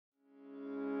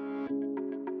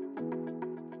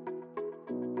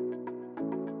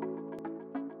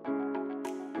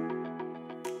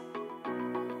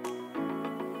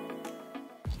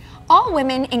All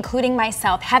women, including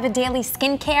myself, have a daily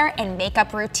skincare and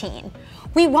makeup routine.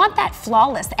 We want that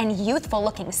flawless and youthful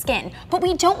looking skin, but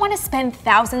we don't want to spend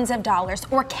thousands of dollars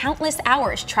or countless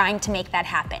hours trying to make that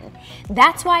happen.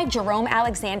 That's why Jerome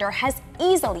Alexander has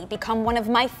easily become one of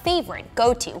my favorite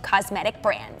go-to cosmetic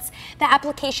brands. The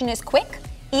application is quick,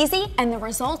 easy, and the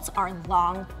results are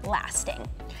long-lasting.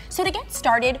 So to get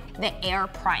started, the Air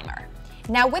Primer.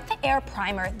 Now with the Air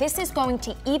Primer, this is going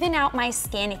to even out my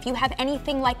skin. If you have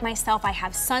anything like myself, I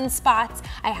have sunspots,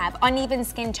 I have uneven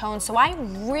skin tone, so I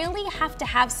really have to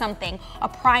have something, a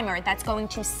primer, that's going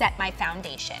to set my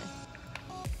foundation.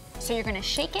 So you're gonna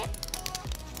shake it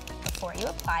before you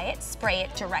apply it, spray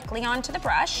it directly onto the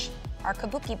brush, our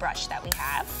kabuki brush that we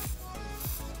have.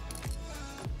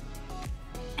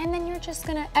 And then you're just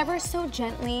gonna ever so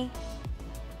gently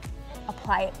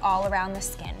apply it all around the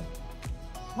skin.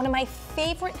 One of my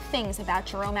favorite things about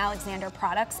Jerome Alexander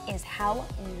products is how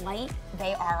light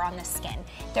they are on the skin.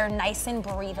 They're nice and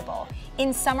breathable.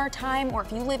 In summertime, or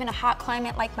if you live in a hot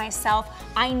climate like myself,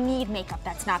 I need makeup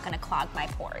that's not gonna clog my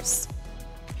pores.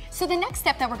 So the next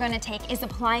step that we're gonna take is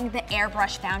applying the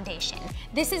AirBrush foundation.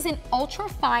 This is an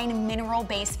ultra-fine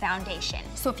mineral-based foundation.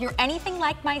 So if you're anything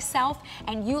like myself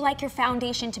and you like your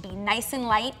foundation to be nice and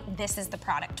light, this is the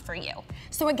product for you.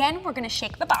 So again, we're gonna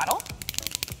shake the bottle,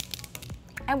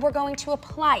 and we're going to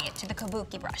apply it to the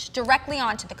kabuki brush, directly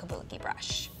onto the kabuki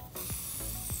brush.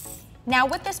 Now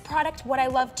with this product, what I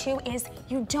love too is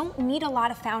you don't need a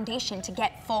lot of foundation to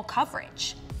get full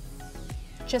coverage.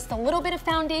 Just a little bit of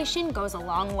foundation goes a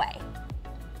long way.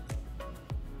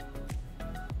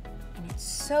 And it's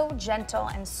so gentle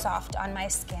and soft on my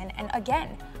skin. And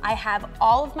again, I have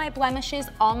all of my blemishes,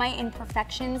 all my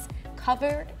imperfections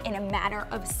covered in a matter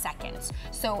of seconds.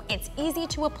 So it's easy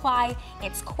to apply,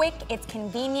 it's quick, it's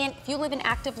convenient. If you live an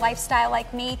active lifestyle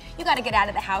like me, you gotta get out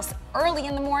of the house early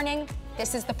in the morning,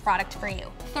 this is the product for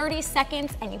you. 30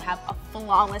 seconds and you have a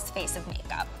flawless face of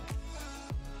makeup.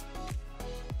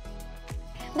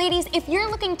 Ladies, if you're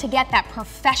looking to get that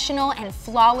professional and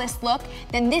flawless look,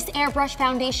 then this AirBrush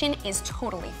foundation is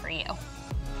totally for you.